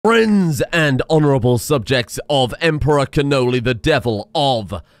Friends and honorable subjects of Emperor Cannoli, the devil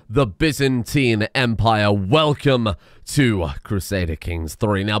of the Byzantine Empire, welcome to Crusader Kings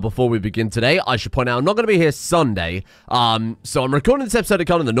 3. Now, before we begin today, I should point out I'm not going to be here Sunday, so I'm recording this episode at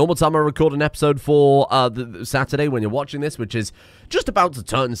kind of the normal time I record an episode for the Saturday when you're watching this, which is just about to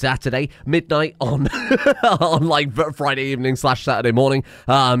turn Saturday, midnight on, on like Friday evening / Saturday morning,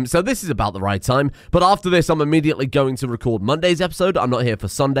 so this is about the right time. But after this, I'm immediately going to record Monday's episode. I'm not here for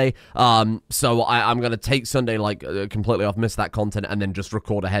Sunday, so I'm going to take Sunday like completely off, miss that content, and then just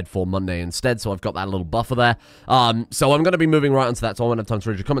record ahead for Monday instead, so I've got that little buffer there. So I'm going to be moving right onto that, so I won't have time to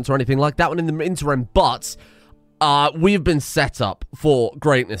read your comments or anything like that one in the interim, but we've been set up for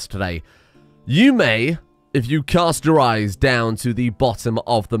greatness today. You may, if you cast your eyes down to the bottom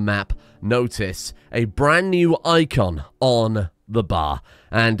of the map, notice a brand new icon on the bar,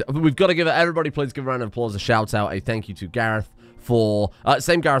 and we've got to give it, everybody please give a round of applause, a shout out, a thank you to Gareth for,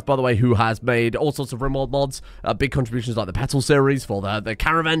 same Gareth, by the way, who has made all sorts of RimWorld mods, big contributions like the Petal series for the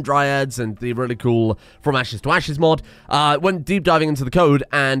Caravan Dryads and the really cool From Ashes to Ashes mod. Went deep diving into the code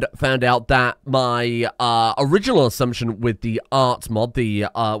and found out that my original assumption with the art mod, the,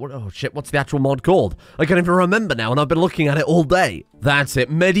 oh shit, what's the actual mod called? I can't even remember now, and I've been looking at it all day. That's it,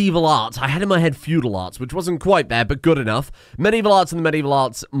 medieval arts. I had in my head feudal arts, which wasn't quite there, but good enough. Medieval arts and the medieval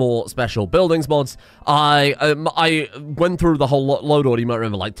arts more special buildings mods. I went through the whole load order, you might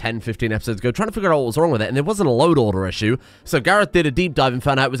remember, like 10, 15 episodes ago, trying to figure out what was wrong with it, and it wasn't a load order issue. So Gareth did a deep dive and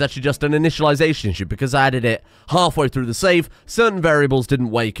found out it was actually just an initialization issue, because I added it halfway through the save. Certain variables didn't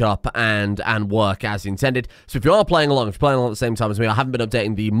wake up and work as intended. So if you are playing along, if you're playing along at the same time as me, I haven't been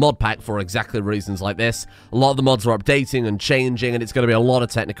updating the mod pack for exactly reasons like this. A lot of the mods are updating and changing, and it's going to be a lot of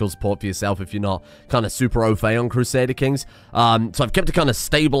technical support for yourself if you're not kind of super au fait on Crusader Kings. So I've kept it kind of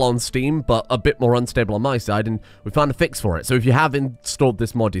stable on Steam, but a bit more unstable on my side, and we found a fix for it. So if you have installed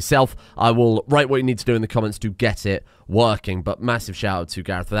this mod yourself, I will write what you need to do in the comments to get it working. But massive shout out to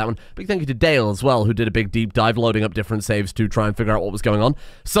Gareth for that one. Big thank you to Dale as well, who did a big deep dive loading up different saves to try and figure out what was going on.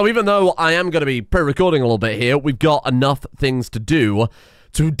 So even though I am going to be pre-recording a little bit here, we've got enough things to do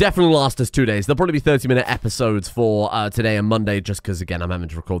to definitely last us 2 days. There'll probably be 30-minute episodes for today and Monday, just because, again, I'm having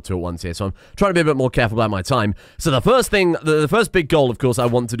to record 2 at once here, so I'm trying to be a bit more careful about my time. So the first thing, the first big goal, of course, I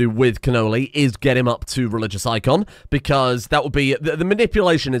want to do with Cannoli is get him up to religious icon, because that would be, the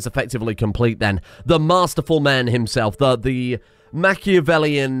manipulation is effectively complete then. The masterful man himself, the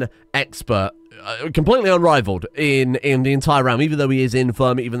Machiavellian expert, completely unrivaled in the entire realm, even though he is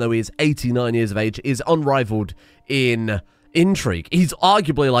infirm, even though he is 89 years of age, is unrivaled in intrigue. He's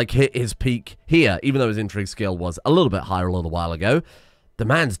arguably like hit his peak here, even though his intrigue skill was a little bit higher a little while ago. The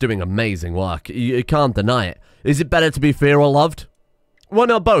man's doing amazing work. You can't deny it. Is it better to be feared or loved? Why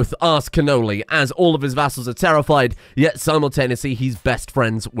not both? Asked Cannoli, as all of his vassals are terrified, yet simultaneously he's best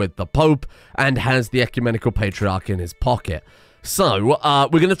friends with the Pope and has the ecumenical patriarch in his pocket. So,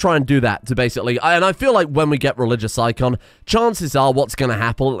 we're going to try and do that to basically, and I feel like when we get religious icon, chances are what's going to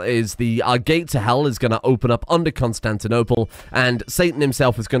happen is the gate to hell is going to open up under Constantinople, and Satan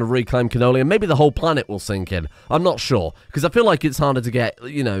himself is going to reclaim Cannoli, and maybe the whole planet will sink in. I'm not sure, because I feel like it's harder to get,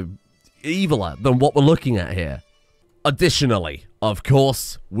 you know, eviler than what we're looking at here. Additionally, of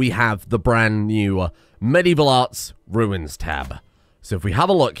course, we have the brand new Medieval Arts Ruins tab. So if we have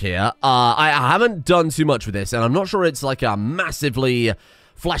a look here, I haven't done too much with this, and I'm not sure it's like a massively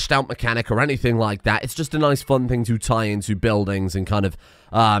fleshed out mechanic or anything like that. It's just a nice fun thing to tie into buildings and kind of,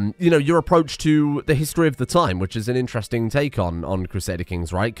 you know, your approach to the history of the time, which is an interesting take on Crusader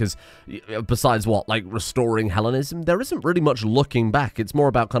Kings, right? Because besides what, like restoring Hellenism, there isn't really much looking back. It's more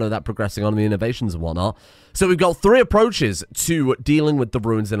about kind of that progressing on the innovations and whatnot. So we've got 3 approaches to dealing with the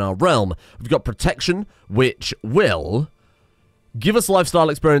ruins in our realm. We've got protection, which will give us lifestyle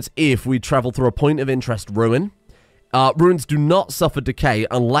experience if we travel through a point of interest ruin. Ruins do not suffer decay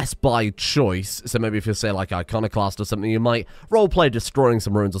unless by choice. So maybe if you say like Iconoclast or something, you might roleplay destroying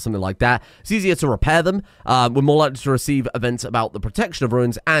some ruins or something like that. It's easier to repair them. We're more likely to receive events about the protection of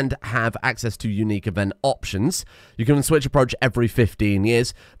ruins and have access to unique event options. You can switch approach every 15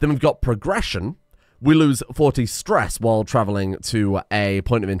 years. Then we've got progression. We lose 40 stress while traveling to a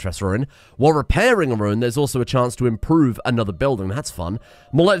point of interest ruin. While repairing a ruin, there's also a chance to improve another building. That's fun.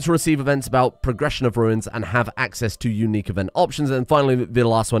 More likely to receive events about progression of ruins and have access to unique event options. And finally, the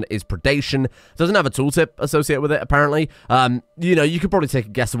last one is predation. Doesn't have a tooltip associated with it, apparently. You know, you could probably take a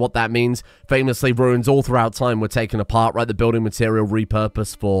guess of what that means. Famously, ruins all throughout time were taken apart, right? The building material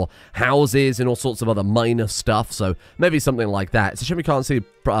repurposed for houses and all sorts of other minor stuff. So maybe something like that. It's a shame we can't see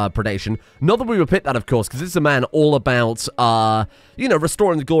predation. Not that we would pick that that, of course, because this is a man all about, you know,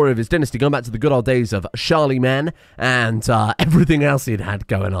 restoring the glory of his dynasty, going back to the good old days of Charlemagne and everything else he'd had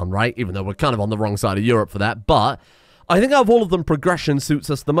going on, right? Even though we're kind of on the wrong side of Europe for that. But I think out of all of them, progression suits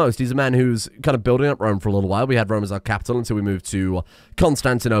us the most. He's a man who's kind of building up Rome for a little while. We had Rome as our capital until we moved to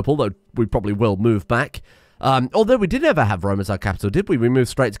Constantinople, though we probably will move back. Although we did never have Rome as our capital, did we? We moved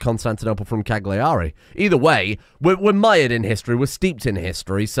straight to Constantinople from Cagliari. Either way, we're mired in history. We're steeped in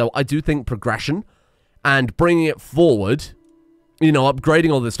history. So I do think progression and bringing it forward, you know,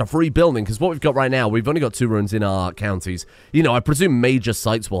 upgrading all this stuff, rebuilding, because what we've got right now, we've only got 2 ruins in our counties. You know, I presume major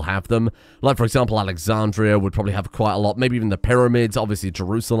sites will have them. Like, for example, Alexandria would probably have quite a lot. Maybe even the pyramids. Obviously,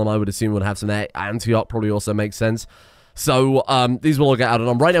 Jerusalem, I would assume, would have some there. Antioch probably also makes sense. So, these will all get added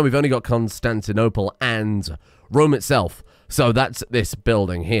on. Right now, we've only got Constantinople and Rome itself. So, that's this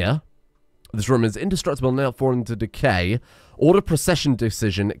building here. This room is indestructible, now falling into decay. Order procession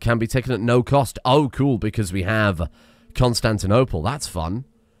decision can be taken at no cost. Oh, cool, because we have Constantinople. That's fun.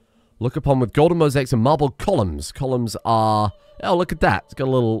 Look upon with golden mosaics and marble columns. Columns are... Oh, look at that. It's got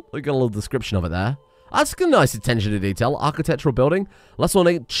a little description of it there. That's got a nice attention to detail. Architectural building. Let's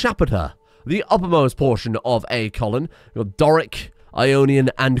ornate chapiter. The uppermost portion of a column. We've got Doric,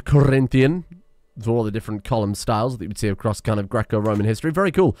 Ionian, and Corinthian. Those are all the different column styles that you would see across kind of Greco-Roman history.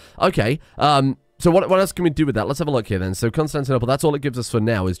 Very cool. Okay. So what else can we do with that? Let's have a look here then. So Constantinople, that's all it gives us for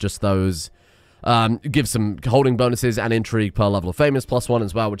now is just those... Give some holding bonuses and intrigue per level of famous, +1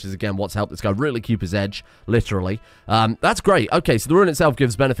 as well, which is, again, what's helped this guy really keep his edge, literally. That's great. Okay, so the ruin itself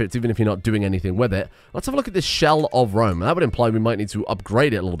gives benefits, even if you're not doing anything with it. Let's have a look at this shell of Rome. That would imply we might need to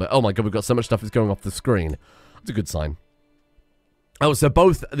upgrade it a little bit. Oh my god, we've got so much stuff that's going off the screen. That's a good sign. Oh, so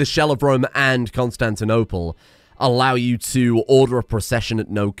both the shell of Rome and Constantinople allow you to order a procession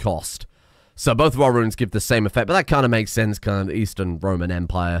at no cost. So both of our ruins give the same effect, but that kind of makes sense, kind of Eastern Roman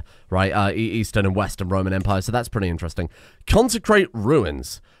Empire, right? Eastern and Western Roman Empire, so that's pretty interesting. Consecrate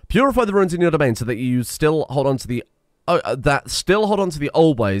ruins. Purify the ruins in your domain so that you still hold on to the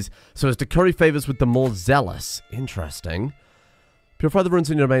old ways, so as to curry favors with the more zealous. Interesting. Purify the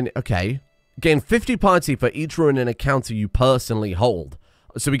ruins in your domain. Okay. Gain 50 piety for each ruin in a county you personally hold.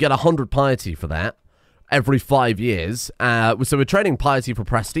 So we get 100 piety for that every 5 years. So we're trading piety for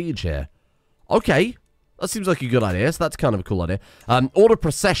prestige here. Okay, that seems like a good idea, so that's kind of a cool idea. Order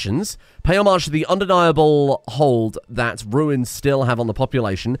processions. Pay homage to the undeniable hold that ruins still have on the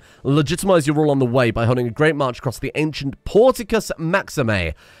population. Legitimize your rule on the way by holding a great march across the ancient Porticus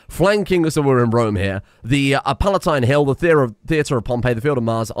Maximae, flanking, so we're in Rome here, the Palatine Hill, the Theatre of Pompey, the Field of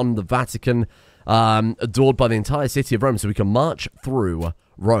Mars, on the Vatican, adored by the entire city of Rome, so we can march through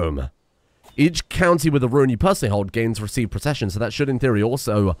Rome. Each county with a ruin you personally hold gains received procession, so that should, in theory,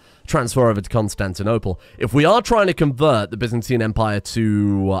 also transfer over to Constantinople. If we are trying to convert the Byzantine Empire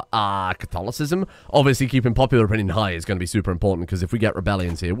to Catholicism, obviously keeping popular opinion high is going to be super important, because if we get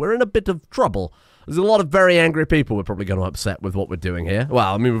rebellions here, we're in a bit of trouble. There's a lot of very angry people we're probably going to upset with what we're doing here.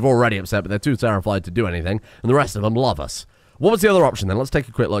 Well, I mean, we've already upset, but they're too terrified to do anything, and the rest of them love us. What was the other option then? Let's take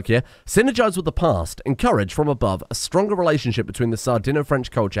a quick look here. Synergize with the past. Encourage from above a stronger relationship between the Sardino-French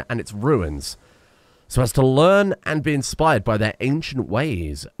culture and its ruins, so as to learn and be inspired by their ancient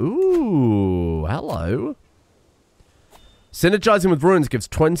ways. Ooh, hello. Synergizing with ruins gives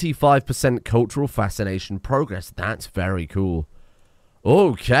 25% cultural fascination progress. That's very cool.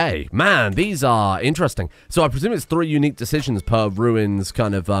 Okay, man, these are interesting. So I presume it's 3 unique decisions per ruins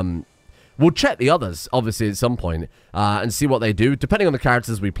kind of, we'll check the others, obviously, at some point, and see what they do, depending on the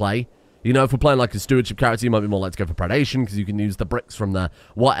characters we play. You know, if we're playing like a stewardship character, you might be more likely to go for predation, because you can use the bricks from the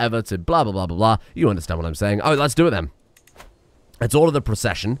whatever to blah, blah, blah, blah, blah. You understand what I'm saying. Oh, let's do it then. Let's order the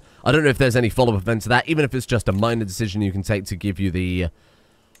procession. I don't know if there's any follow-up event to that, even if it's just a minor decision you can take to give you the...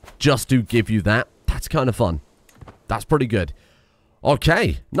 Just to give you that. That's kind of fun. That's pretty good.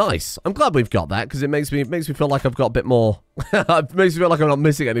 Okay, nice. I'm glad we've got that, because it makes me feel like I've got a bit more... It makes me feel like I'm not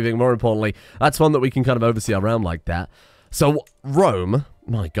missing anything, more importantly. That's fun that we can kind of oversee our realm like that. So, Rome...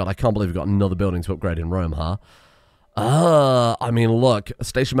 My god, I can't believe we've got another building to upgrade in Rome, huh? I mean, look,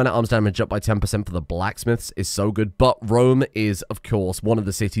 station man-at-arms damage up by 10% for the blacksmiths is so good, but Rome is, of course, one of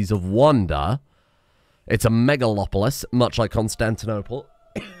the cities of wonder. It's a megalopolis, much like Constantinople.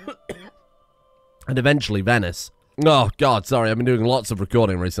 And eventually Venice. Oh, God, sorry, I've been doing lots of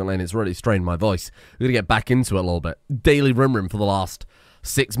recording recently, and it's really strained my voice. I'm going to get back into it a little bit. Daily rim for the last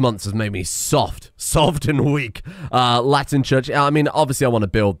 6 months has made me soft and weak. Latin church, I mean, obviously I want to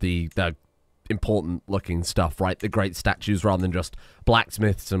build the important looking stuff, right? The great statues rather than just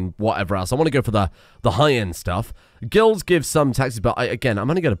blacksmiths and whatever else. I want to go for the high-end stuff. Guilds give some taxes, but again,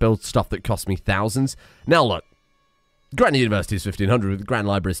 I'm only going to build stuff that costs me thousands. Now look, Grand University is 1,500, the Grand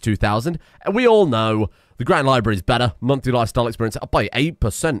Library is 2,000. And we all know the Grand Library is better. Monthly lifestyle experience up by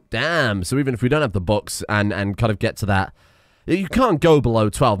 8%. Damn. So even if we don't have the books and kind of get to that, you can't go below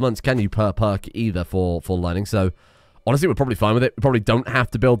 12 months, can you, per perk either for learning. So honestly, we're probably fine with it. We probably don't have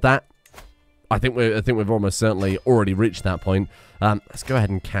to build that. I think we've almost certainly already reached that point. Let's go ahead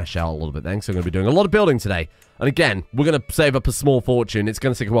and cash out a little bit then, because I'm going to be doing a lot of building today. And again, we're going to save up a small fortune. It's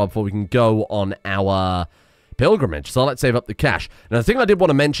going to take a while before we can go on our pilgrimage. So let's save up the cash. Now, the thing I did want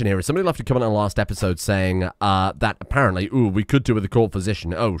to mention here is somebody left a comment on the last episode saying that apparently, we could do with a court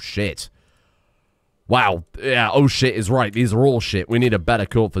physician. Oh, shit. Wow. Yeah, oh, shit is right. These are all shit. We need a better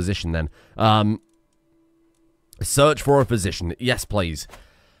court physician then. Search for a physician. Yes, please.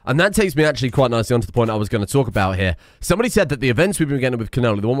 And that takes me actually quite nicely onto the point I was going to talk about here. Somebody said that the events we've been getting with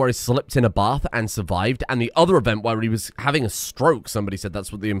Cannoli, the one where he slipped in a bath and survived, and the other event where he was having a stroke, somebody said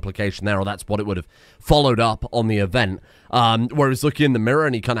that's what the implication there, or that's what it would have followed up on the event, where he was looking in the mirror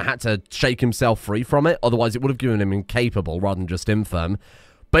and he kind of had to shake himself free from it, otherwise it would have given him incapable rather than just infirm.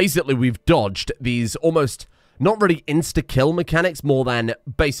 Basically, we've dodged these almost not really insta-kill mechanics, more than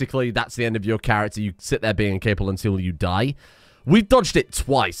basically that's the end of your character, you sit there being incapable until you die. We've dodged it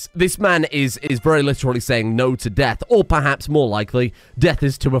twice. This man is very literally saying no to death, or perhaps more likely, death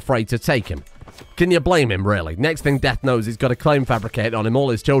is too afraid to take him. Can you blame him, really? Next thing Death knows, he's got a claim fabricated on him, all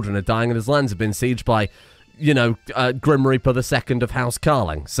his children are dying, and his lands have been sieged by, you know, Grim Reaper II of House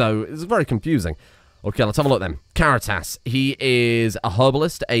Karling. So, it's very confusing. Okay, let's have a look then. Caritas, he is a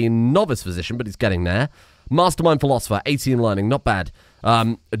herbalist, a novice physician, but he's getting there. Mastermind philosopher, 18 learning, not bad.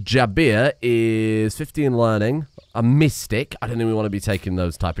 Jabir is 15 learning. A mystic. I don't think we want to be taking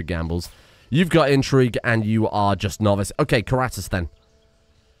those type of gambles. You've got intrigue and you are just novice. Okay, Karatas then.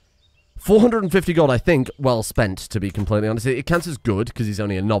 450 gold, I think, well spent, to be completely honest. It counts as good because he's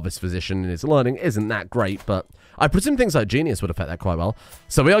only a novice physician and his learning isn't that great, but I presume things like genius would affect that quite well.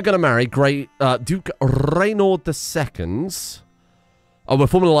 So we are going to marry Duke Reynaud II. Oh, we're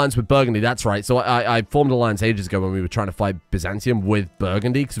forming an alliance with Burgundy, that's right. So I formed an alliance ages ago when we were trying to fight Byzantium with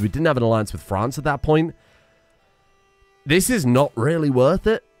Burgundy because we didn't have an alliance with France at that point. This is not really worth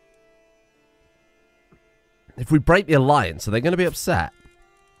it. If we break the alliance, are they going to be upset?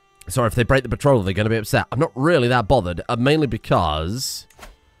 Sorry, if they break the betrothal, they're going to be upset. I'm not really that bothered, mainly because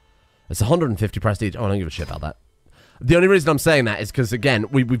it's 150 prestige. Oh, I don't give a shit about that. The only reason I'm saying that is because, again,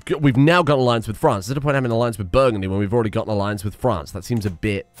 we've now got an alliance with France. There's no point having an alliance with Burgundy when we've already got an alliance with France. That seems a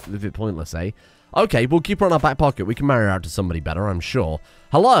bit pointless, eh? Okay, we'll keep her in our back pocket. We can marry her out to somebody better, I'm sure.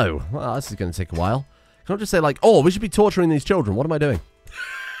 Hello. Well, this is going to take a while. Can I just say, like, oh, we should be torturing these children. What am I doing?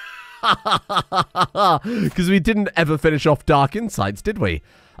 Because we didn't ever finish off Dark Insights, did we?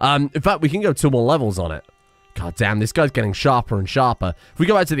 In fact, we can go 2 more levels on it. God damn, this guy's getting sharper and sharper. If we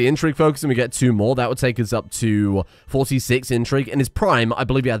go back to the intrigue focus and we get 2 more, that would take us up to 46 intrigue. In his prime, I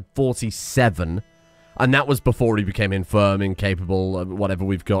believe he had 47. And that was before he became infirm, incapable, whatever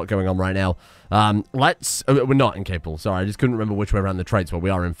we've got going on right now. We're not incapable, sorry. I just couldn't remember which way around the traits, but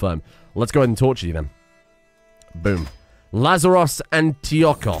we are infirm. Let's go ahead and torture you then. Boom. Lazaros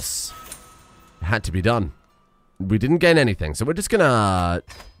Antiochos. It had to be done. We didn't gain anything, so we're just gonna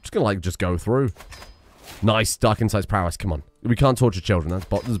like go through. Nice, Dark Insight's prowess. Come on, we can't torture children. That's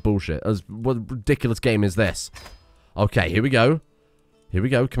bullshit. What ridiculous game is this? Okay, here we go. Here we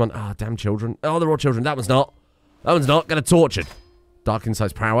go. Come on. Ah, damn children. Oh, they're all children. That one's not. That one's not gonna tortured. Dark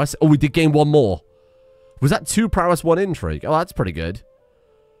Insight's prowess. Oh, we did gain 1 more. Was that 2 prowess, 1 intrigue? Oh, that's pretty good.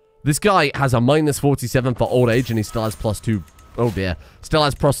 This guy has a -47 for old age, and he still has +2. Oh, dear. Still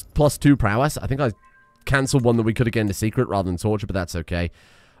has +2 prowess. I think I cancelled one that we could have gained a secret rather than torture, but that's okay.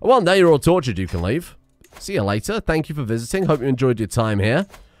 Well, now you're all tortured. You can leave. See you later. Thank you for visiting. Hope you enjoyed your time here.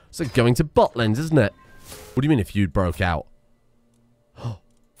 It's like going to Butlins, isn't it? What do you mean if feud broke out?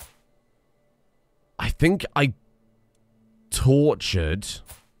 I think I tortured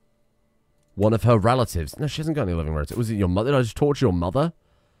one of her relatives. No, she hasn't got any living relatives. Was it your mother? Did I just torture your mother?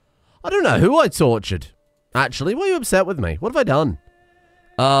 I don't know who I tortured. Actually, why are you upset with me? What have I done?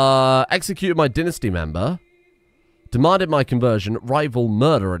 Executed my dynasty member. Demanded my conversion. Rival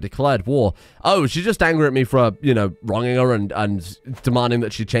murderer. Declared war. Oh, she's just angry at me for, you know, wronging her and demanding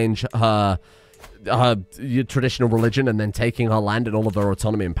that she change her traditional religion and then taking her land and all of her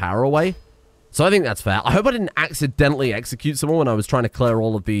autonomy and power away. So I think that's fair. I hope I didn't accidentally execute someone when I was trying to clear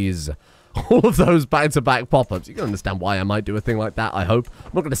all of those back-to-back pop-ups. You can understand why I might do a thing like that, I hope.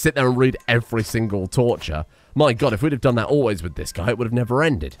 I'm not going to sit there and read every single torture. My God, if we'd have done that always with this guy, it would have never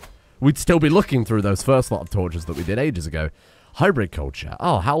ended. We'd still be looking through those first lot of tortures that we did ages ago. Hybrid culture.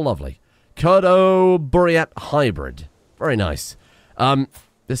 Oh, how lovely. Kurdo Buryat hybrid. Very nice.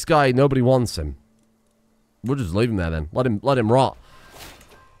 This guy, nobody wants him. We'll just leave him there then. Let him rot.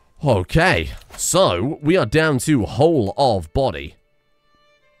 Okay, so we are down to whole of body,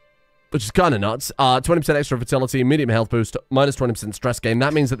 which is kind of nuts. 20% extra fertility, medium health boost, minus 20% stress gain.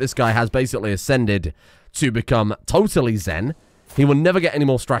 That means that this guy has basically ascended to become totally zen. He will never get any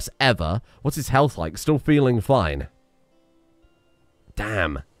more stress ever. What's his health like? Still feeling fine.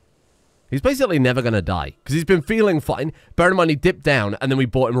 Damn. He's basically never going to die, because he's been feeling fine. Bear in mind, he dipped down, and then we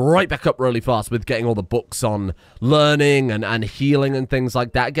brought him right back up really fast with getting all the books on learning and healing and things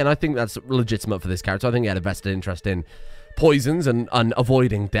like that. Again, I think that's legitimate for this character. I think he had a vested interest in poisons and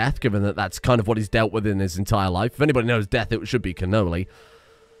avoiding death, given that that's kind of what he's dealt with in his entire life. If anybody knows death, it should be cannoli.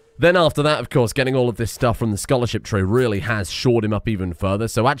 Then after that, of course, getting all of this stuff from the scholarship tree really has shored him up even further.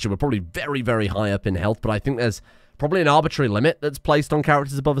 So actually, we're probably very, very high up in health, but I think there's probably an arbitrary limit that's placed on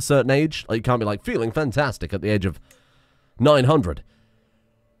characters above a certain age. Like, you can't be, like, feeling fantastic at the age of 900.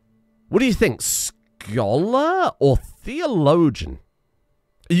 What do you think? Scholar or theologian?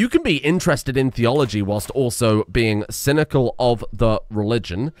 You can be interested in theology whilst also being cynical of the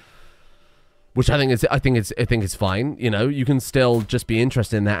religion, which I think is fine. You know, you can still just be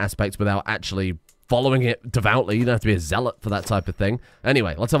interested in that aspect without actually following it devoutly. You don't have to be a zealot for that type of thing.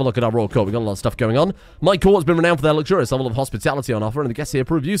 Anyway, let's have a look at our royal court. We've got a lot of stuff going on. My court has been renowned for their luxurious level of hospitality on offer, and the guests here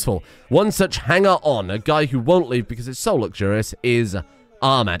prove useful. One such hanger-on, a guy who won't leave because it's so luxurious, is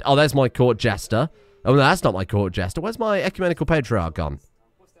Ahmed. Oh, there's my court jester. Oh, no, that's not my court jester. Where's my ecumenical patriarch gone?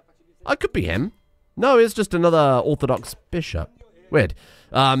 I could be him. No, it's just another Orthodox bishop. Weird.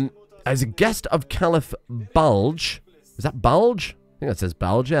 As a guest of Caliph Bulge. Is that Bulge? I think that says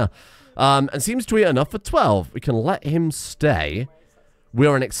Bulge, yeah. And seems to eat enough for 12. We can let him stay. We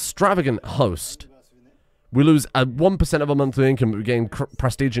are an extravagant host. We lose 1% of our monthly income, but we gain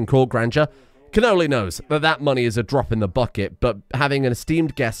prestige and court grandeur. Cannoli knows that that money is a drop in the bucket, but having an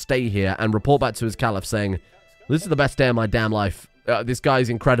esteemed guest stay here and report back to his caliph saying, this is the best day of my damn life. This guy's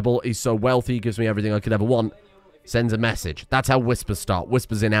incredible. He's so wealthy. He gives me everything I could ever want. Sends a message. That's how whispers start.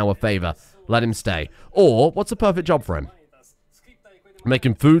 Whispers in our favor. Let him stay. Or, what's a perfect job for him? Make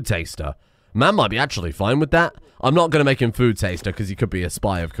him food taster. Man might be actually fine with that. I'm not going to make him food taster because he could be a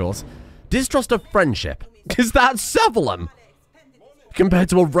spy, of course. Distrust of friendship. Is that Sevalum? Compared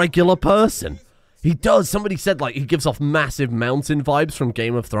to a regular person. He does. Somebody said, like, he gives off massive mountain vibes from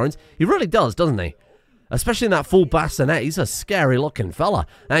Game of Thrones. He really does, doesn't he? Especially in that full bassinet. He's a scary-looking fella.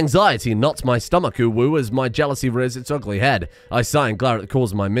 Anxiety knots my stomach, woo, as my jealousy rears its ugly head. I sigh and glare at the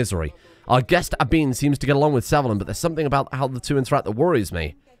cause of my misery. Our guest Abin seems to get along with Sevalum, but there's something about how the two interact that worries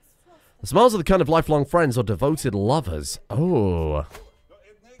me. The smiles are the kind of lifelong friends or devoted lovers. Oh.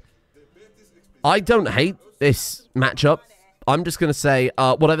 I don't hate this matchup. I'm just going to say,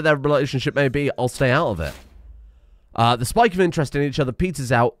 whatever their relationship may be, I'll stay out of it. The spike of interest in each other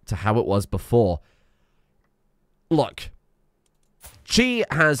peters out to how it was before. Look, she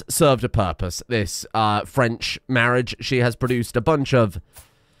has served a purpose, this French marriage. She has produced a bunch of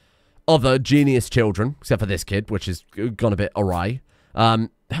other genius children, except for this kid, which has gone a bit awry. That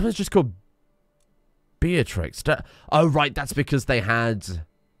was just called Beatrix. Oh, right, that's because they had...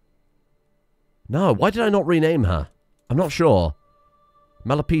 No, why did I not rename her? I'm not sure.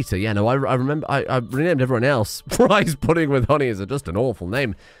 Malapita, yeah, no, I remember, I renamed everyone else. Rice pudding with honey is just an awful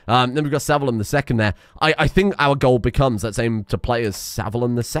name. Then we've got Sevalum the Second there. I think our goal becomes, let's aim to play as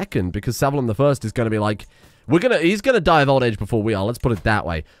Sevalum the Second, because Sevalum the First is going to be like, he's going to die of old age before we are, let's put it that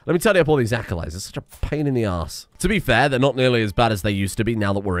way. Let me tidy up all these accolades, it's such a pain in the ass. To be fair, they're not nearly as bad as they used to be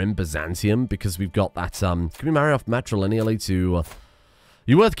now that we're in Byzantium, because we've got that, can we marry off matrilineally to,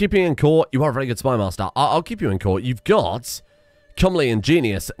 you worth keeping in court, you are a very good spy master, I'll keep you in court, you've got... Comely and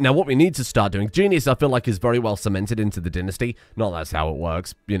Genius. Now, what we need to start doing... Genius, I feel like, is very well cemented into the dynasty. Not that's how it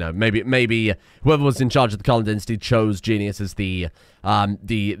works. You know, maybe whoever was in charge of the Karling dynasty chose Genius as the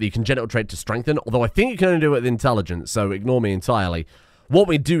congenital trait to strengthen. Although I think you can only do it with intelligence, so ignore me entirely. What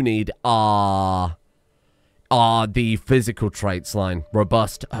we do need are the physical traits line.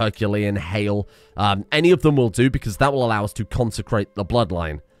 Robust, Herculean, Hale. Any of them will do, because that will allow us to consecrate the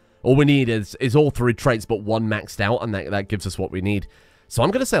bloodline. All we need is all three traits, but one maxed out, and that gives us what we need. So I'm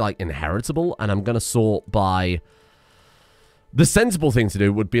going to say, like, inheritable, and I'm going to sort by... The sensible thing to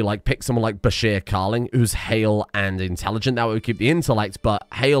do would be, like, pick someone like Baguette Karling, who's hale and intelligent. That way we keep the intellect, but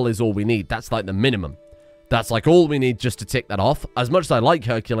hale is all we need. That's, like, the minimum. That's, like, all we need just to tick that off. As much as I like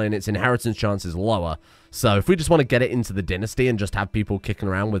Herculean, its inheritance chance is lower. So if we just want to get it into the dynasty and just have people kicking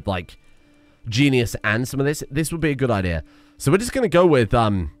around with, like, Genius and some of this would be a good idea. So we're just going to go with,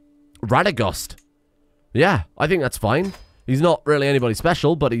 Radagost. Yeah, I think that's fine. He's not really anybody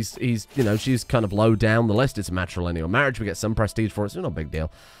special, but he's you know, she's kind of low down the list. It's a matrilineal marriage. We get some prestige for it, so not a big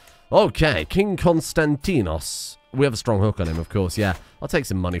deal. Okay, King Constantinos. We have a strong hook on him, of course, yeah. I'll take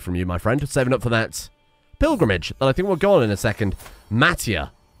some money from you, my friend. Saving up for that pilgrimage that I think we'll go on in a second.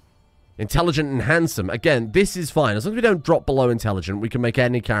 Mattia. Intelligent and handsome. Again, this is fine. As long as we don't drop below intelligent, we can make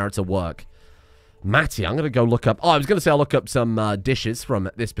any character work. Mattia, I'm going to go look up... Oh, I was going to say I'll look up some dishes from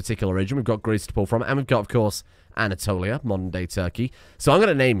this particular region. We've got Greece to pull from. And we've got, of course, Anatolia, modern-day Turkey. So I'm going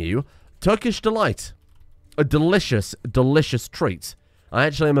to name you Turkish Delight. A delicious, delicious treat. I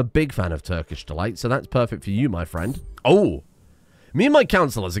actually am a big fan of Turkish Delight, so that's perfect for you, my friend. Oh! Me and my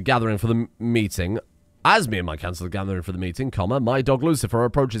counselors are gathering for the meeting. As me and my counselor are gathering for the meeting, comma, my dog Lucifer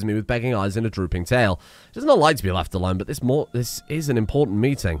approaches me with begging eyes and a drooping tail. He does not like to be left alone, but this is an important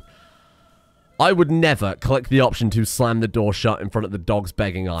meeting. I would never click the option to slam the door shut in front of the dog's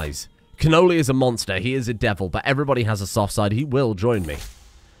begging eyes. Cannoli is a monster, he is a devil, but everybody has a soft side. He will join me.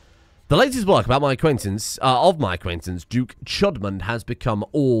 The latest work about my acquaintance, Duke Chudmund, has become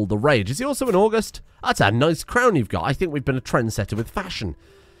all the rage. Is he also in August? That's a nice crown you've got. I think we've been a trendsetter with fashion.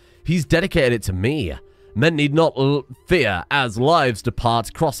 He's dedicated it to me. Men need not fear as lives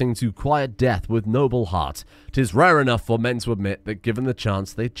depart, crossing to quiet death with noble heart. 'Tis rare enough for men to admit that given the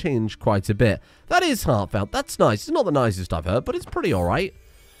chance, they change quite a bit. That is heartfelt. That's nice. It's not the nicest I've heard, but it's pretty alright.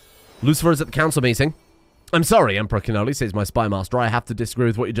 Lucifer is at the council meeting. I'm sorry, Emperor Cannoli, says my spy master. I have to disagree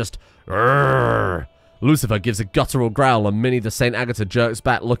with what you just... Urgh. Lucifer gives a guttural growl and Minnie the St. Agatha jerks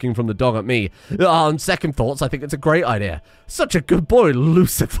back looking from the dog at me. On second thoughts, I think it's a great idea. Such a good boy,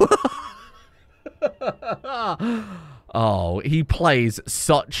 Lucifer. Oh, he plays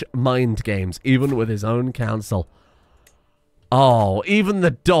such mind games, even with his own council. Oh, even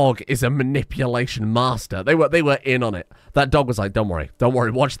the dog is a manipulation master. They were in on it. That dog was like, don't worry,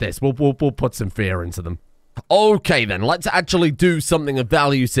 watch this. We'll put some fear into them. Okay, then, let's actually do something of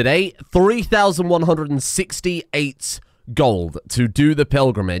value today. 3,168 gold to do the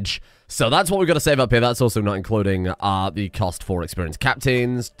pilgrimage. So that's what we've got to save up here. That's also not including the cost for experienced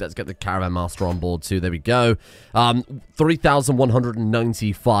captains. Let's get the caravan master on board too. There we go.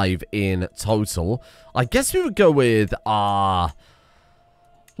 3,195 in total. I guess we would go with...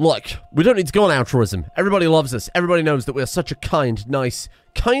 Look, we don't need to go on altruism. Everybody loves us. Everybody knows that we're such a kind, nice,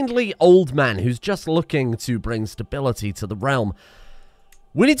 kindly old man who's just looking to bring stability to the realm.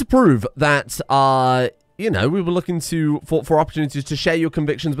 We need to prove that, you know, we were looking for opportunities to share your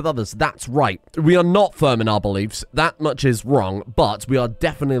convictions with others. That's right. We are not firm in our beliefs. That much is wrong, but we are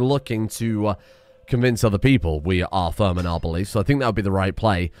definitely looking to convince other people we are firm in our beliefs. So I think that would be the right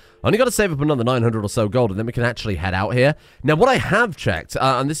play. I only got to save up another 900 or so gold, and then we can actually head out here. Now, what I have checked,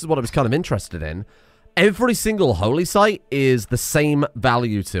 and this is what I was kind of interested in, every single holy site is the same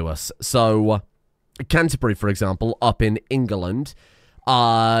value to us. So, Canterbury, for example, up in England,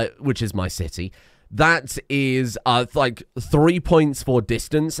 which is my city, that is like 3 points for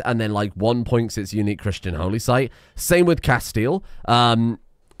distance, and then like 1 point its unique Christian holy site. Same with Castile.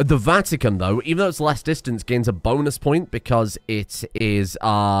 The Vatican, though, even though it's less distance, gains a bonus point because it is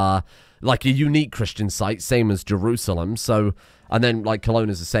like a unique Christian site, same as Jerusalem. So, and then like Cologne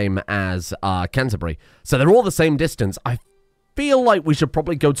is the same as Canterbury. So they're all the same distance. I feel like we should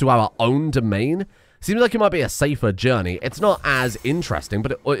probably go to our own domain. Seems like it might be a safer journey. It's not as interesting,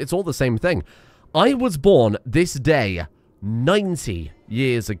 but it's all the same thing. I was born this day 90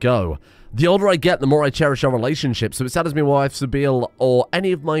 years ago. The older I get, the more I cherish our relationship, so it saddens me my wife Sabine or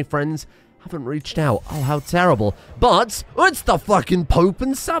any of my friends haven't reached out. Oh, how terrible. But it's the fucking Pope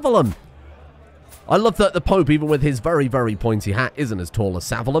and Savalum. I love that the Pope, even with his very, very pointy hat, isn't as tall as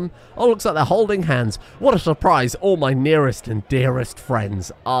Savalum. Oh, looks like they're holding hands. What a surprise. All my nearest and dearest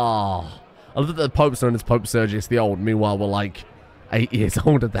friends. Ah. I love that the Pope's known as Pope Sergius the Old. Meanwhile, we're like 8 years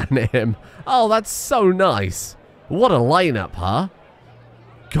older than him. Oh, that's so nice. What a lineup, huh?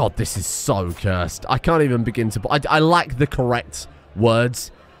 God, this is so cursed. I can't even begin to... I lack the correct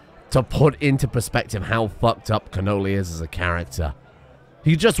words to put into perspective how fucked up Cannoli is as a character.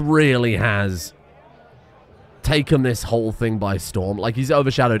 He just really has taken this whole thing by storm. Like, he's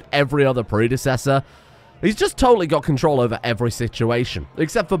overshadowed every other predecessor. He's just totally got control over every situation,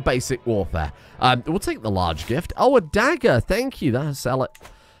 except for basic warfare. We'll take the large gift. Oh, a dagger. Thank you. That'll sell it.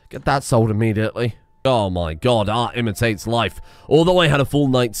 Get that sold immediately. Oh my god, art imitates life. Although I had a full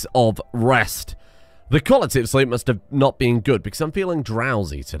night of rest, the quality of sleep must have not been good because I'm feeling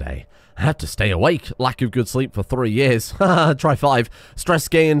drowsy today. I had to stay awake. Lack of good sleep for 3 years. Try 5. Stress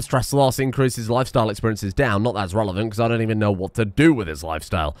gain, stress loss increases, lifestyle experiences down. Not that's relevant because I don't even know what to do with this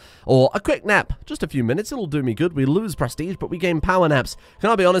lifestyle. Or a quick nap. Just a few minutes. It'll do me good. We lose prestige, but we gain power naps.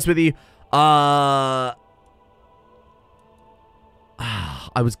 Can I be honest with you? I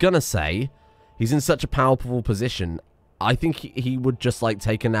was gonna say... He's in such a powerful position. I think he would just, like,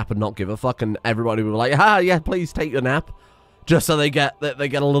 take a nap and not give a fuck, and everybody would be like, yeah, please take your nap, just so they get a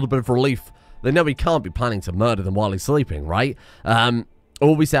little bit of relief. They know he can't be planning to murder them while he's sleeping, right?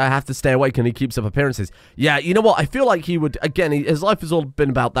 Or we say, I have to stay awake, and he keeps up appearances. Yeah, you know what? I feel like he would, again, his life has all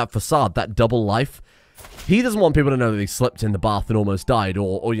been about that facade, that double life. He doesn't want people to know that he slipped in the bath and almost died,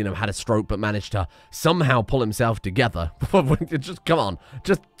 or you know, had a stroke but managed to somehow pull himself together. Just, come on.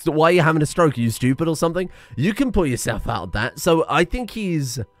 Just, why are you having a stroke? Are you stupid or something? You can pull yourself out of that. So I think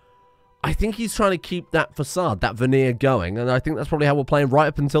he's trying to keep that facade, that veneer going, and I think that's probably how we're playing right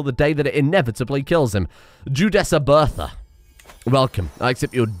up until the day that it inevitably kills him. Judessa Bertha. Welcome. I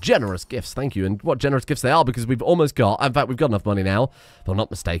accept your generous gifts. Thank you. And what generous gifts they are, because we've almost got, in fact, we've got enough money now, if I'm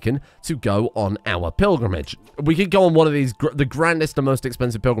not mistaken, to go on our pilgrimage. We could go on one of these, the grandest and most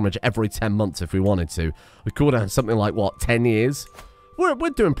expensive pilgrimage every 10 months if we wanted to. We could have something like, what, 10 years? We're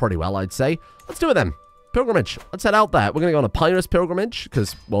doing pretty well, I'd say. Let's do it then. Pilgrimage. Let's head out there. We're going to go on a pious pilgrimage,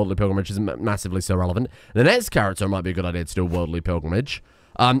 because worldly pilgrimage isn't massively so relevant. The next character might be a good idea to do a worldly pilgrimage.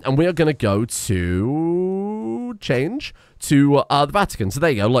 And we are going to go to change to the Vatican. So there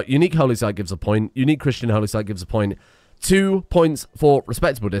you go. Look, unique holy site gives a point. Unique Christian holy site gives a point. 2 points for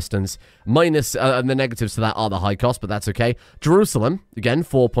respectable distance. Minus, and the negatives to that are the high cost, but that's okay. Jerusalem, again,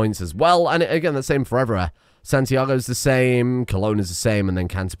 4 points as well. And again, the same for everywhere. Santiago's the same, Cologne is the same, and then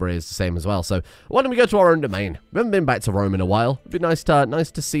Canterbury is the same as well. So why don't we go to our own domain? We haven't been back to Rome in a while. It'd be nice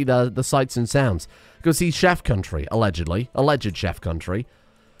to see the sights and sounds. Go see chef country, allegedly. Alleged chef country.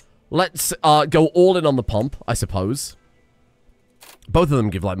 Let's go all in on the pomp, I suppose. Both of them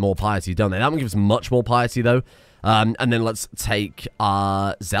give, like, more piety, don't they? That one gives much more piety, though. And then let's take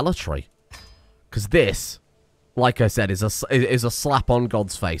zealotry. Because this, like I said, is a slap on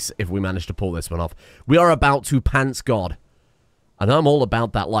God's face if we manage to pull this one off. We are about to pants God. And I'm all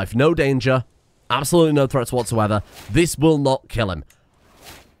about that life. No danger. Absolutely no threats whatsoever. This will not kill him.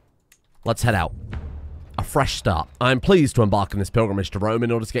 Let's head out. A fresh start. I am pleased to embark on this pilgrimage to Rome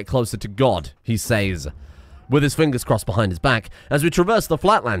in order to get closer to God, he says. With his fingers crossed behind his back, as we traverse the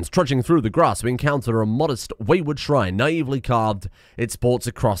flatlands, trudging through the grass, we encounter a modest, wayward shrine, naively carved. It sports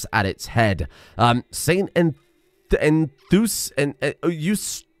a cross at its head. Saint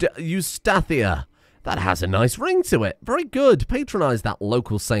Eustathia. That has a nice ring to it. Very good. Patronize that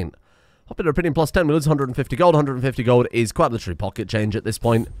local saint. Popular opinion plus 10 million, 150 gold. 150 gold is quite literally pocket change at this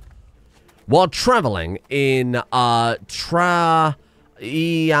point. While traveling in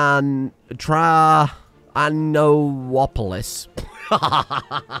Traianopolis.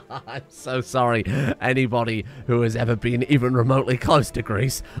 I'm so sorry, anybody who has ever been even remotely close to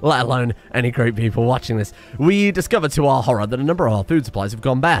Greece, let alone any great people watching this. We discovered to our horror that a number of our food supplies have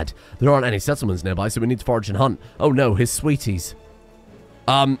gone bad. There aren't any settlements nearby, so we need to forage and hunt. Oh no, his sweeties.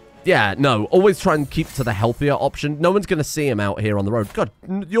 Yeah, no, always try and keep to the healthier option. No one's going to see him out here on the road. God,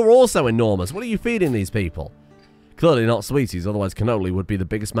 you're also enormous. What are you feeding these people? Clearly not sweeties, otherwise Cannoli would be the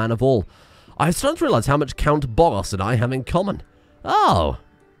biggest man of all. I started to realize how much Count Boros and I have in common. Oh.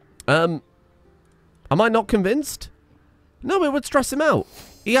 Am I not convinced? No, it would stress him out.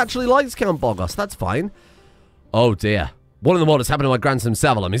 He actually likes Count Boros, that's fine. Oh dear. What in the world has happened to my grandson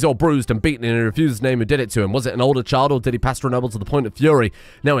Savalum? He's all bruised and beaten and he refused to name who did it to him. Was it an older child or did he pastor a noble to the point of fury?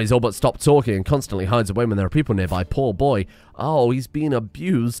 Now he's all but stopped talking and constantly hides away when there are people nearby. Poor boy. Oh, he's being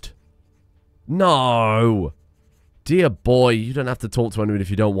abused. No. Dear boy, you don't have to talk to anyone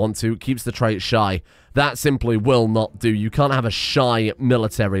if you don't want to. Keeps the trait shy. That simply will not do. You can't have a shy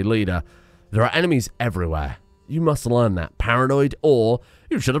military leader. There are enemies everywhere. You must learn that. Paranoid or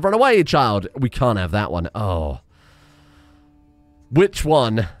you should have run away, child. We can't have that one. Oh. Which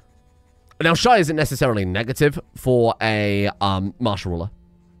one? Now, shy isn't necessarily negative for a martial ruler.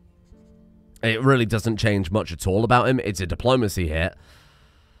 It really doesn't change much at all about him. It's a diplomacy hit.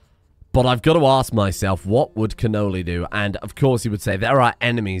 But I've got to ask myself, what would Cannoli do? And, of course, he would say, there are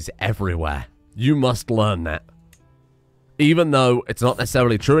enemies everywhere. You must learn that. Even though it's not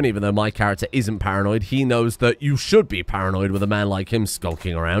necessarily true, and even though my character isn't paranoid, he knows that you should be paranoid with a man like him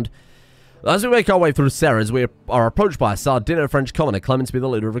skulking around. As we make our way through Serres, we are approached by a Sardino French commoner claiming to be the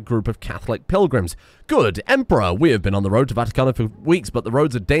leader of a group of Catholic pilgrims. Good, Emperor! We have been on the road to Vatican for weeks, but the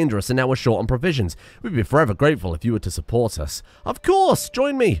roads are dangerous and now we're short on provisions. We'd be forever grateful if you were to support us. Of course!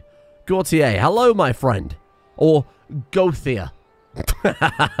 Join me! Gautier, hello, my friend. Or Gauthier.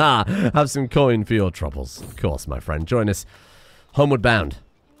 Have some coin for your troubles. Of course, my friend. Join us. Homeward bound.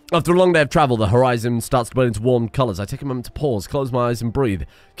 After a long day of travel, the horizon starts to burn into warm colors. I take a moment to pause, close my eyes and breathe.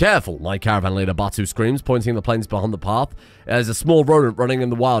 Careful, my caravan leader Batu screams, pointing the plains beyond the path. There's a small rodent running in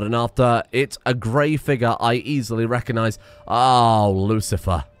the wild, and after it, a grey figure I easily recognize. Oh,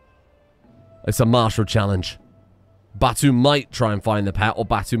 Lucifer. It's a martial challenge. Batu might try and find the pet, or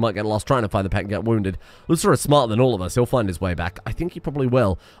Batu might get lost trying to find the pet and get wounded. Lucifer is smarter than all of us. He'll find his way back. I think he probably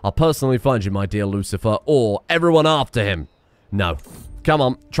will. I'll personally find you, my dear Lucifer, or everyone after him. No. Come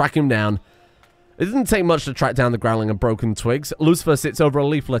on, track him down. It didn't take much to track down the growling and broken twigs. Lucifer sits over a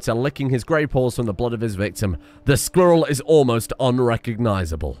leaf litter, licking his grey paws from the blood of his victim. The squirrel is almost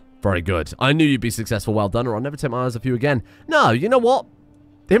unrecognizable. Very good. I knew you'd be successful. Well done, or I'll never take my eyes off you again. No, you know what?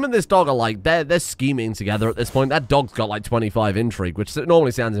 Him and this dog are like, they're scheming together at this point. That dog's got like 25 intrigue, which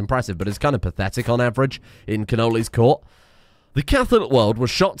normally sounds impressive, but is kind of pathetic on average in Cannoli's court. The Catholic world was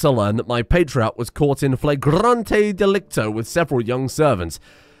shocked to learn that my patriarch was caught in flagrante delicto with several young servants.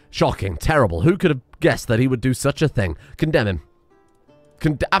 Shocking, terrible. Who could have guessed that he would do such a thing? Condemn him.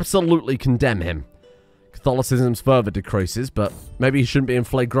 Absolutely condemn him. Catholicism's further decreases, but maybe he shouldn't be in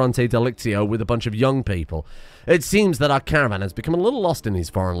flagrante delictio with a bunch of young people. It seems that our caravan has become a little lost in these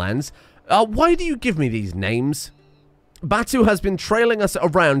foreign lands. Why do you give me these names? Batu has been trailing us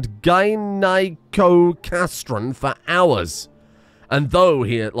around Gynaicocastron for hours. And though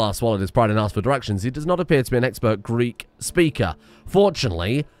he at last swallowed his pride and asked for directions, he does not appear to be an expert Greek speaker.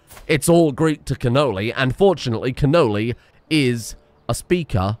 Fortunately, it's all Greek to Cannoli, and fortunately, Cannoli is a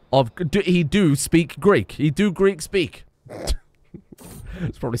speaker of... He do speak Greek. He do Greek speak.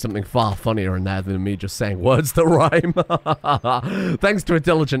 It's probably something far funnier in there than me just saying words that rhyme. Thanks to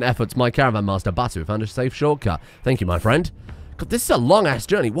diligent efforts, my caravan master Batu found a safe shortcut. Thank you, my friend. God, this is a long-ass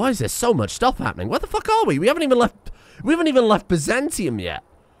journey. Why is there so much stuff happening? Where the fuck are we? We haven't even left Byzantium yet.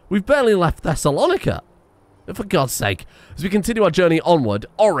 We've barely left Thessalonica. For God's sake. As we continue our journey onward,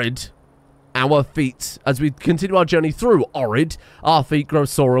 our feet grow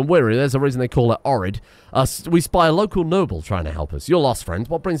sore and weary. There's a reason they call it Orid. We spy a local noble trying to help us. You're lost, friends.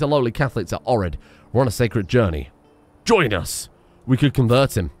 What brings a lowly Catholic to Orid? We're on a sacred journey. Join us. We could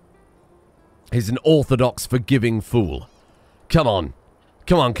convert him. He's an orthodox, forgiving fool. Come on.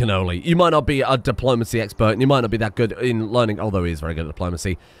 Come on, Cannoli. You might not be a diplomacy expert, and you might not be that good in learning, although he is very good at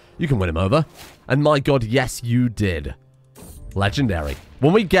diplomacy. You can win him over. And my God, yes, you did. Legendary.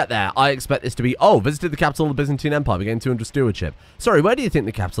 When we get there, I expect this to be... Oh, visited the capital of the Byzantine Empire. We gained 200 stewardship. Sorry, where do you think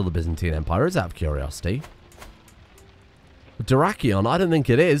the capital of the Byzantine Empire is, out of curiosity? Dyrrhachion? I don't think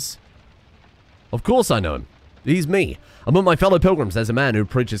it is. Of course I know him. He's me. Among my fellow pilgrims, there's a man who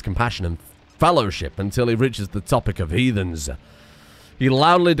preaches compassion and fellowship until he reaches the topic of heathens. He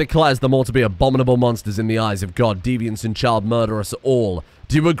loudly declares them all to be abominable monsters in the eyes of God, deviants and child murderers all.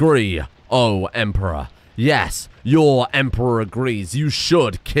 Do you agree, oh Emperor? Yes, your Emperor agrees. You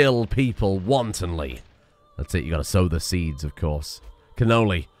should kill people wantonly. That's it, you gotta sow the seeds, of course.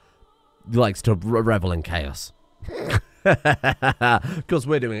 Cannoli likes to revel in chaos. Of course,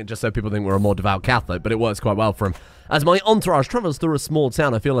 we're doing it just so people think we're a more devout Catholic, but it works quite well for him. As my entourage travels through a small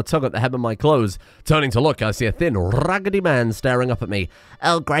town, I feel a tug at the hem of my clothes. Turning to look, I see a thin, raggedy man staring up at me.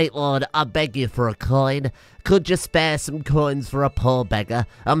 Oh, great lord, I beg you for a coin. Could you spare some coins for a poor beggar?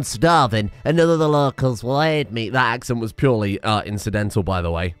 I'm starving, and none of the locals will aid me. That accent was purely incidental, by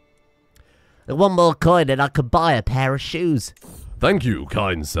the way. One more coin and I could buy a pair of shoes. Thank you,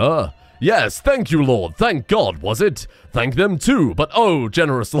 kind sir. Yes, thank you, Lord. Thank God, was it? Thank them too. But oh,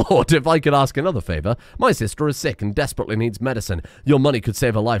 generous Lord, if I could ask another favor. My sister is sick and desperately needs medicine. Your money could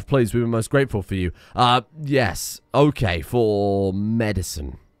save her life. Please, we were most grateful for you. Yes. Okay, for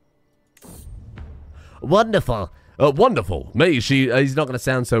medicine. Wonderful. Wonderful. May she... he's not going to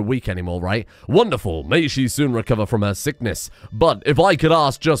sound so weak anymore, right? Wonderful. May she soon recover from her sickness. But if I could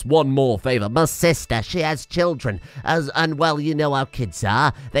ask just one more favor. My sister, she has children. And well, you know how kids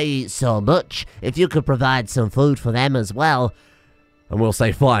are. They eat so much. If you could provide some food for them as well. And we'll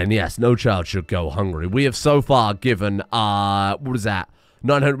say, fine, yes, no child should go hungry. We have so far given, what is that?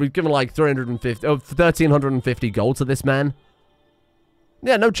 900, we've given like 1,350 gold to this man.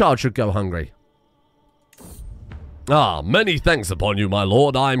 Yeah, no child should go hungry. Ah, many thanks upon you, my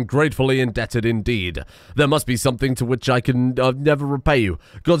lord. I am gratefully indebted indeed. There must be something to which I can never repay you.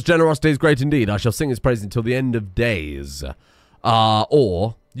 God's generosity is great indeed. I shall sing his praise until the end of days.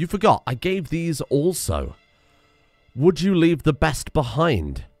 Or, you forgot, I gave these also. Would you leave the best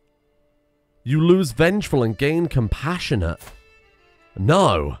behind? You lose vengeful and gain compassionate.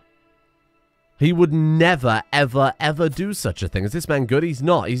 No. He would never, ever, ever do such a thing. Is this man good? He's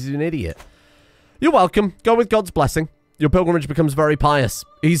not. He's an idiot. You're welcome. Go with God's blessing. Your pilgrimage becomes very pious.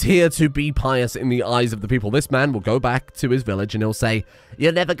 He's here to be pious in the eyes of the people. This man will go back to his village and he'll say,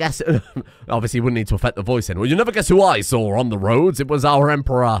 you never guess... Obviously, he wouldn't need to affect the voice anymore. You never guess who I saw on the roads. It was our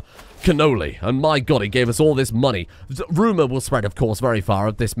Emperor Cannoli. And my God, he gave us all this money. Rumor will spread, of course, very far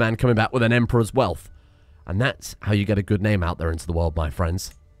of this man coming back with an emperor's wealth. And that's how you get a good name out there into the world, my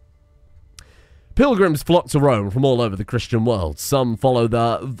friends. Pilgrims flock to Rome from all over the Christian world. Some follow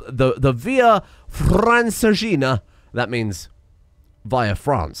the Via Francigena. That means via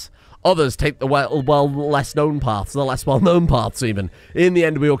France. Others take the less known paths, the less well-known paths even. In the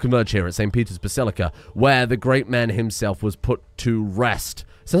end, we all converge here at St. Peter's Basilica, where the great man himself was put to rest.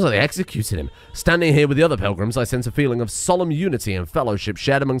 Sounds like they executed him. Standing here with the other pilgrims, I sense a feeling of solemn unity and fellowship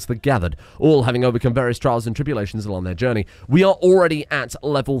shared amongst the gathered, all having overcome various trials and tribulations along their journey. We are already at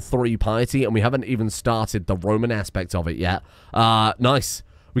level 3 piety, and we haven't even started the Roman aspect of it yet. Nice.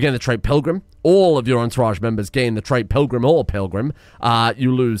 We gain the trait Pilgrim. All of your entourage members gain the trait Pilgrim or Pilgrim.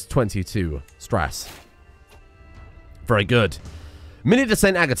 You lose 22 stress. Very good. Minnie de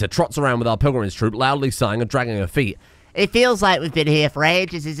St. Agatha trots around with our pilgrimage troop, loudly sighing and dragging her feet. It feels like we've been here for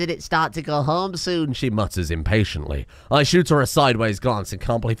ages. Isn't it start to go home soon? She mutters impatiently. I shoot her a sideways glance and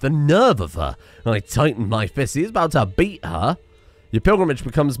can't believe the nerve of her. I tighten my fist. He's about to beat her. Your pilgrimage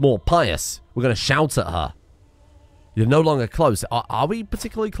becomes more pious. We're going to shout at her. You're no longer close. Are we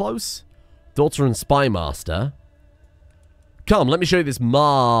particularly close? Daughter and spy master. Come, let me show you this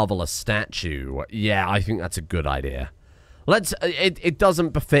marvelous statue. Yeah, I think that's a good idea. It doesn't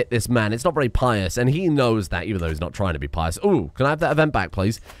befit this man. It's not very pious, and he knows that, even though he's not trying to be pious. Ooh, can I have that event back,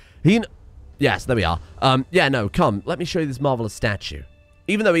 please? Yes, there we are. Yeah, no, come, let me show you this marvelous statue.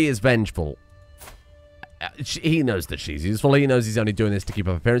 Even though he is vengeful, he knows that she's useful. He knows he's only doing this to keep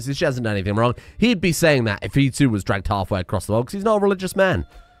up appearances. She hasn't done anything wrong. He'd be saying that if he too was dragged halfway across the world, because he's not a religious man.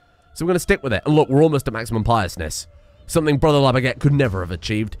 So we're going to stick with it. And look, we're almost at maximum piousness. Something Brother Baguette could never have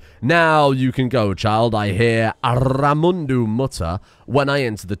achieved. Now you can go, child, I hear Ramundu mutter when I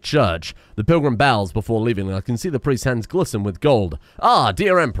enter the church. The pilgrim bows before leaving, and I can see the priest's hands glisten with gold. Ah,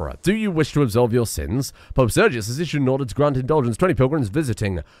 dear Emperor, do you wish to absolve your sins? Pope Sergius has issued an order to grant indulgence to 20 pilgrims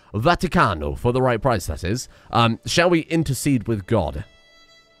visiting Vaticano, for the right price, that is. Shall we intercede with God?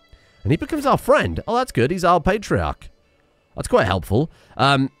 And he becomes our friend. Oh, that's good. He's our patriarch. That's quite helpful.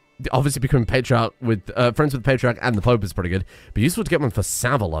 Obviously, becoming patriarch with friends with the patriarch and the pope is pretty good. Be useful to get one for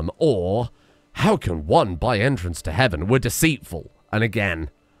Savalum, or how can one buy entrance to heaven? We're deceitful. And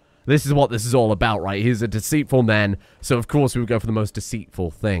again, this is what this is all about, right? He's a deceitful man, so of course we would go for the most deceitful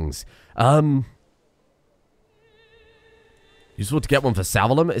things. Useful to get one for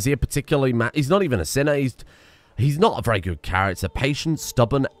Savalum. Is he a particularly he's not even a sinner. He's not a very good character. Patient,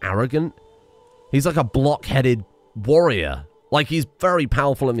 stubborn, arrogant. He's like a block-headed warrior. Like, he's very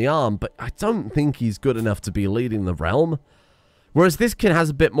powerful in the arm, but I don't think he's good enough to be leading the realm. Whereas this kid has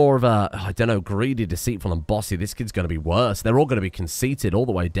a bit more of a, I don't know, greedy, deceitful, and bossy. This kid's going to be worse. They're all going to be conceited all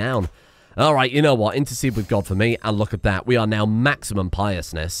the way down. All right, you know what? Intercede with God for me, and look at that. We are now maximum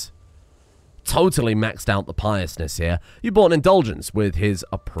piousness. Totally maxed out the piousness here. You bought an indulgence with his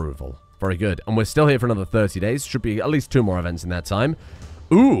approval. Very good. And we're still here for another 30 days. Should be at least 2 more events in that time.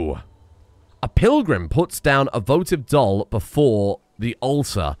 Ooh. A pilgrim puts down a votive doll before the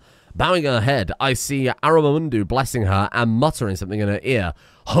altar. Bowing her head, I see Aramundu blessing her and muttering something in her ear.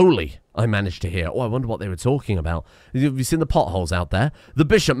 Holy, I managed to hear. Oh, I wonder what they were talking about. Have you seen the potholes out there? The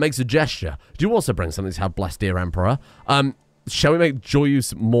bishop makes a gesture. Do you also bring something to have blessed, dear Emperor? Shall we make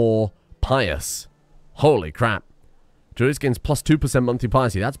Joyous more pious? Holy crap. Joyous gains plus 2% monthly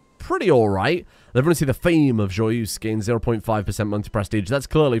piety. That's pretty alright. Everyone see the fame of Joyous gains 0.5% monthly prestige. That's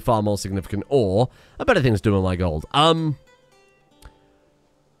clearly far more significant. Or a better thing is doing my gold.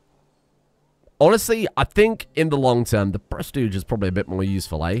 Honestly, I think in the long term, the prestige is probably a bit more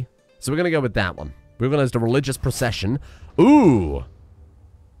useful, eh? So we're going to go with that one. We're going to do the religious procession. Ooh.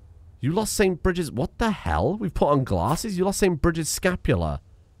 You lost St. Bridget's... What the hell? We've put on glasses? You lost St. Bridget's scapula.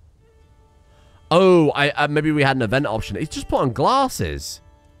 Oh, maybe we had an event option. It's just put on glasses.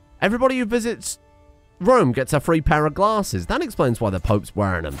 Everybody who visits Rome gets a free pair of glasses. That explains why the Pope's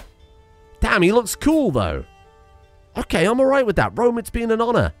wearing them. Damn, he looks cool, though. Okay, I'm alright with that. Rome, it's been an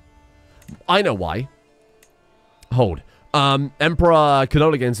honor. I know why. Hold. Emperor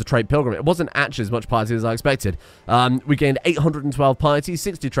Cannoli gains the trait Pilgrim. It wasn't actually as much piety as I expected. We gained 812 piety,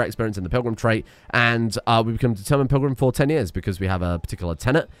 60 trait experience in the Pilgrim trait, and we become determined Pilgrim for 10 years because we have a particular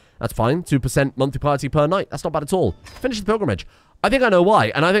tenet. That's fine. 2% monthly piety per night. That's not bad at all. Finish the pilgrimage. I think I know why,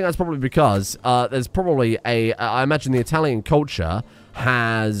 and I think that's probably because there's probably I imagine the Italian culture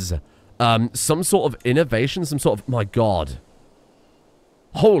has some sort of innovation, some sort of... My God.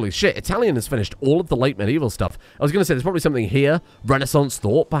 Holy shit, Italian has finished all of the late medieval stuff. I was going to say, there's probably something here, Renaissance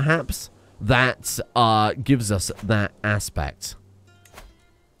thought, perhaps, that gives us that aspect.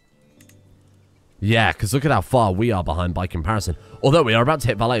 Yeah, because look at how far we are behind by comparison. Although we are about to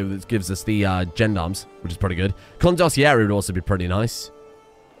hit Valet, which gives us the gendarmes, which is pretty good. Condossieri would also be pretty nice.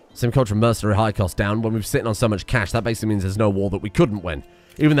 Same culture of mercenary high cost down. When we're sitting on so much cash, that basically means there's no war that we couldn't win.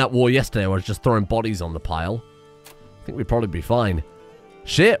 Even that war yesterday where I was just throwing bodies on the pile. I think we'd probably be fine.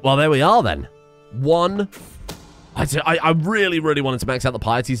 Shit, well, there we are then. One. I really, really wanted to max out the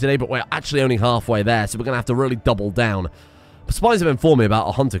piety today, but we're actually only halfway there, so we're going to have to really double down. Spies have informed me about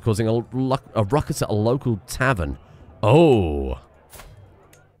a hunter causing a ruckus at a local tavern. Oh.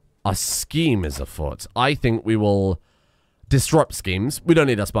 A scheme is afoot. I think we will disrupt schemes. We don't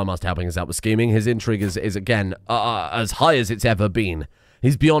need our spy master helping us out with scheming. His intrigue is again, as high as it's ever been.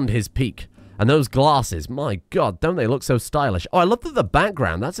 He's beyond his peak. And those glasses, my god, don't they look so stylish? Oh, I love that the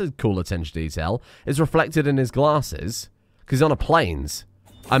background, that's a cool attention to detail, is reflected in his glasses. Because he's on a plains.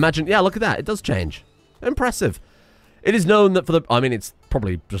 I imagine, yeah, look at that. It does change. Impressive. It is known that for the, I mean, it's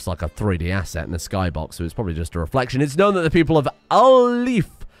probably just like a 3D asset in the skybox, so it's probably just a reflection. It's known that the people of Alife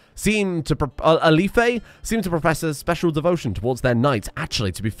seem to profess a special devotion towards their knights.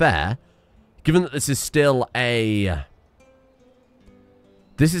 Actually, to be fair, given that this is still a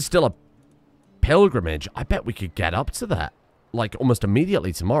pilgrimage, I bet we could get up to that, like, almost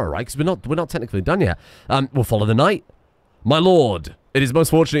immediately tomorrow, right? Because we're not technically done yet. We'll follow the knight. My lord, it is most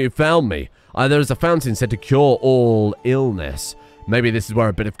fortunate you found me. There is a fountain said to cure all illness. Maybe this is where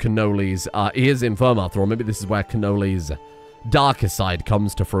a bit of Cannoli's, he is infirm after all, maybe this is where Cannoli's darker side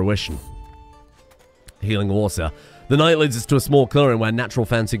comes to fruition. Healing water. The night leads us to a small clearing where natural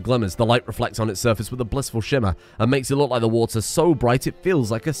fountain glimmers. The light reflects on its surface with a blissful shimmer and makes it look like the water so bright it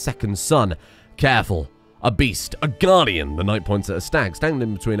feels like a second sun. Careful. A beast. A guardian. The knight points at a stag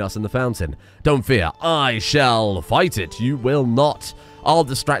standing between us and the fountain. Don't fear. I shall fight it. You will not. I'll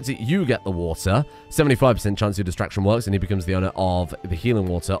distract it. You get the water. 75% chance your distraction works and he becomes the owner of the healing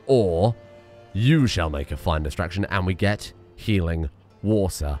water. Or you shall make a fine distraction and we get healing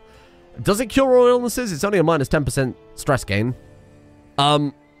water. Does it cure all illnesses? It's only a minus 10% stress gain.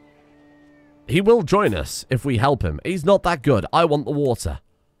 He will join us if we help him. He's not that good. I want the water.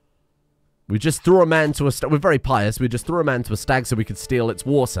 We just threw a man to a stag. We're very pious. We just threw a man to a stag so we could steal its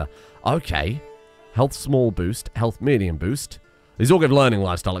water. Okay. Health small boost. Health medium boost. These all give learning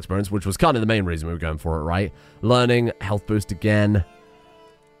lifestyle experience, which was kind of the main reason we were going for it, right? Learning. Health boost again.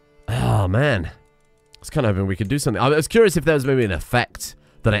 Oh, man. I was kind of hoping we could do something. I was curious if there was maybe an effect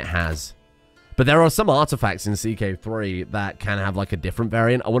that it has. But there are some artifacts in CK3 that can have, like, a different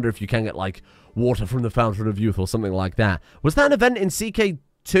variant. I wonder if you can get, like, water from the Fountain of Youth or something like that. Was that an event in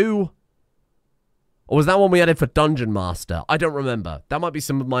CK2? Or was that one we added for Dungeon Master? I don't remember. That might be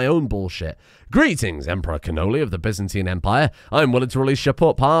some of my own bullshit. Greetings, Emperor Cannoli of the Byzantine Empire. I'm willing to release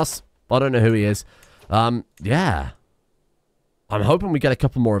Shaput Pass. I don't know who he is. Yeah. I'm hoping we get a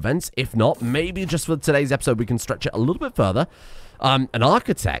couple more events. If not, maybe just for today's episode we can stretch it a little bit further. An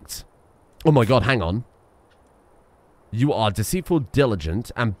architect. Oh my god, hang on. You are deceitful,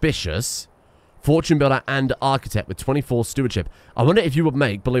 diligent, ambitious, fortune builder, and architect with 24 stewardship. I wonder if you would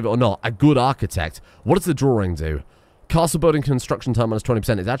make, believe it or not, a good architect. What does the drawing do? Castle building construction time minus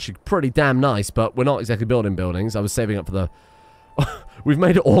 20%. It's actually pretty damn nice, but we're not exactly building buildings. I was saving up for the... We've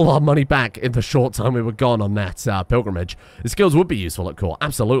made all our money back in the short time we were gone on that pilgrimage. The skills would be useful at court.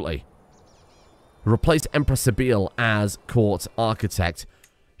 Absolutely. Replaced Empress Sibyl as court architect.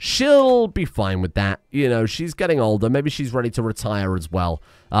 She'll be fine with that. You know, she's getting older. Maybe she's ready to retire as well.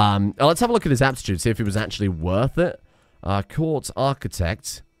 Let's have a look at his aptitude, see if he was actually worth it. Court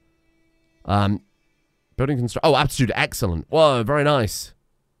architect. Building construction. Oh, aptitude, excellent. Whoa, very nice.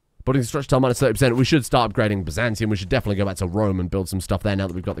 Building construction time minus 30%. We should start upgrading Byzantium. We should definitely go back to Rome and build some stuff there now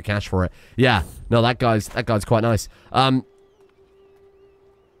that we've got the cash for it. Yeah, no, that guy's quite nice.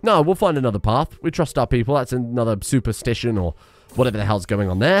 No, we'll find another path. We trust our people. That's another superstition or whatever the hell's going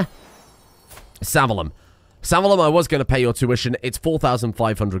on there. Savalum. Savalum, I was going to pay your tuition. It's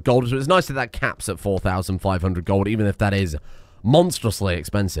 4,500 gold. So it's nice that that caps at 4,500 gold, even if that is monstrously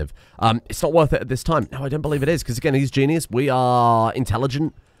expensive. It's not worth it at this time. No, I don't believe it is, because again, he's genius. We are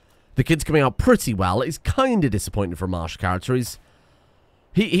intelligent. The kid's coming out pretty well. It's kind of disappointing for a martial character.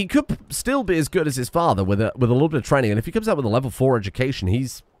 He could still be as good as his father with a little bit of training, and if he comes out with a level 4 education,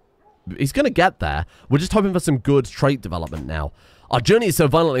 he's going to get there. We're just hoping for some good trait development now. Our journey is so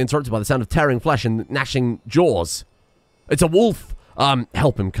violently interrupted by the sound of tearing flesh and gnashing jaws. It's a wolf.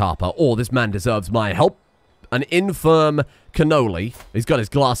 Help him, Carper, or this man deserves my help. An infirm cannoli. He's got his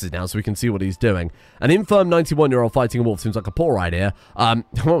glasses now so we can see what he's doing. An infirm 91-year-old fighting a wolf seems like a poor idea. I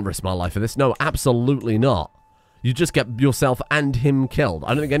won't risk my life for this. No, absolutely not. You just get yourself and him killed. I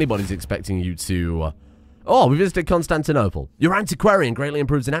don't think anybody's expecting you to... Oh, we visited Constantinople. Your antiquarian greatly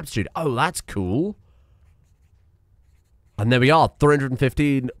improves in aptitude. Oh, that's cool. And there we are,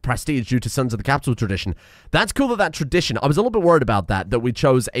 315 prestige due to Sons of the Capital tradition. That's cool that tradition, I was a little bit worried about that we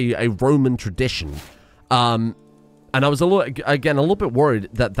chose a Roman tradition. And I was, a little bit worried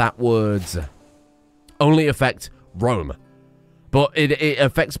that that would only affect Rome. But it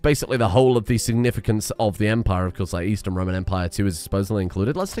affects basically the whole of the significance of the empire. Of course, like Eastern Roman Empire too is supposedly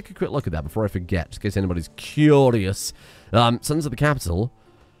included. Let's take a quick look at that before I forget, just in case anybody's curious. Sons of the Capital.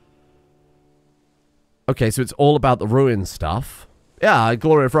 Okay, so it's all about the ruin stuff. Yeah,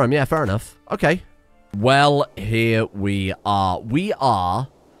 Glory of Rome. Yeah, fair enough. Okay. Well, here we are. We are...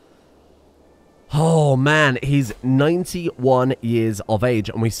 Oh, man, he's 91 years of age,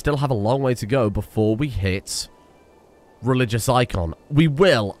 and we still have a long way to go before we hit religious icon. We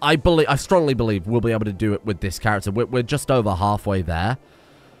will. I strongly believe we'll be able to do it with this character. We're just over halfway there.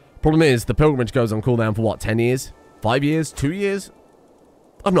 Problem is, the pilgrimage goes on cooldown for what, 10 years? 5 years? 2 years?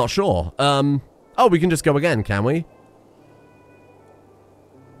 I'm not sure. Oh, we can just go again, can we?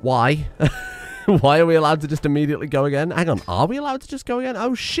 Why? Why are we allowed to just immediately go again? Hang on, are we allowed to just go again?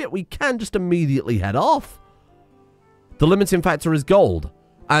 Oh shit, we can just immediately head off. The limiting factor is gold.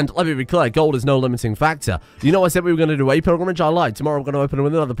 And let me be clear, gold is no limiting factor. You know I said we were going to do a pilgrimage? I lied. Tomorrow we're going to open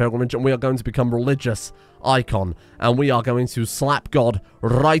with another pilgrimage and we are going to become religious icon. And we are going to slap God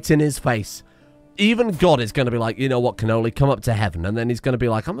right in his face. Even God is going to be like, you know what, Cannoli, come up to heaven. And then he's going to be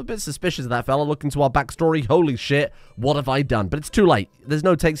like, I'm a bit suspicious of that fella. Look into our backstory. Holy shit, what have I done? But it's too late. There's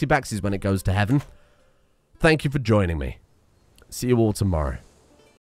no takesy backsies when it goes to heaven. Thank you for joining me. See you all tomorrow.